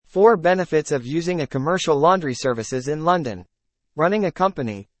4 benefits of using a commercial laundry services in London. Running a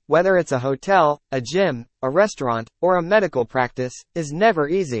company, whether it's a hotel, a gym, a restaurant, or a medical practice, is never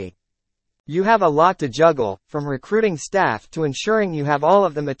easy. You have a lot to juggle, from recruiting staff to ensuring you have all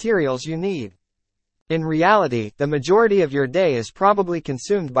of the materials you need. In reality, the majority of your day is probably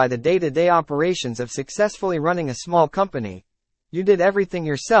consumed by the day-to-day operations of successfully running a small company. You did everything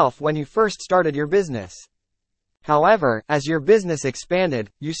yourself when you first started your business. However, as your business expanded,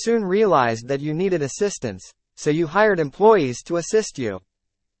 you soon realized that you needed assistance, so you hired employees to assist you.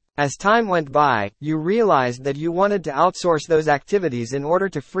 As time went by, you realized that you wanted to outsource those activities in order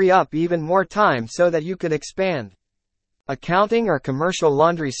to free up even more time so that you could expand. Accounting or commercial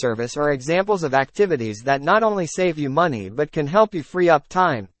laundry service are examples of activities that not only save you money but can help you free up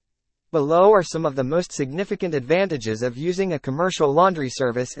time. Below are some of the most significant advantages of using a commercial laundry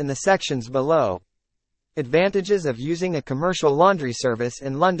service in the sections below. Advantages of using a commercial laundry service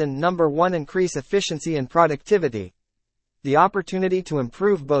in London. Number 1. Increase efficiency and productivity. The opportunity to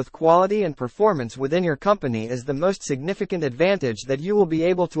improve both quality and performance within your company is the most significant advantage that you will be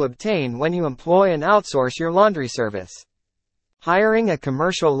able to obtain when you employ and outsource your laundry service. Hiring a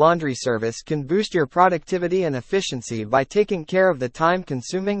commercial laundry service can boost your productivity and efficiency by taking care of the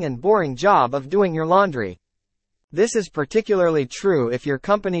time-consuming and boring job of doing your laundry. This is particularly true if your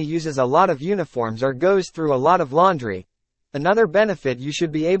company uses a lot of uniforms or goes through a lot of laundry. Another benefit you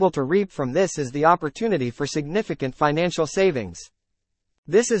should be able to reap from this is the opportunity for significant financial savings.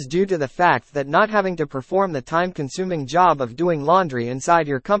 This is due to the fact that not having to perform the time-consuming job of doing laundry inside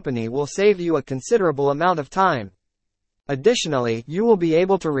your company will save you a considerable amount of time. Additionally, you will be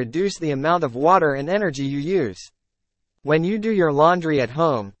able to reduce the amount of water and energy you use. When you do your laundry at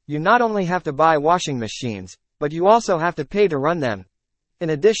home, you not only have to buy washing machines, but you also have to pay to run them.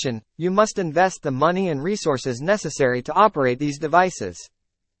 In addition, you must invest the money and resources necessary to operate these devices.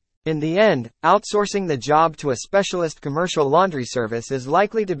 In the end, outsourcing the job to a specialist commercial laundry service is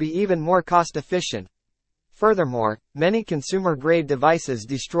likely to be even more cost-efficient. Furthermore, many consumer-grade devices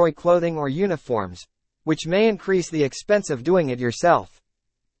destroy clothing or uniforms, which may increase the expense of doing it yourself.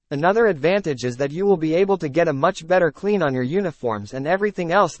 Another advantage is that you will be able to get a much better clean on your uniforms and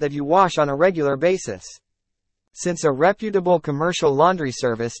everything else that you wash on a regular basis. Since a reputable commercial laundry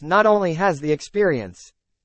service not only has the experience,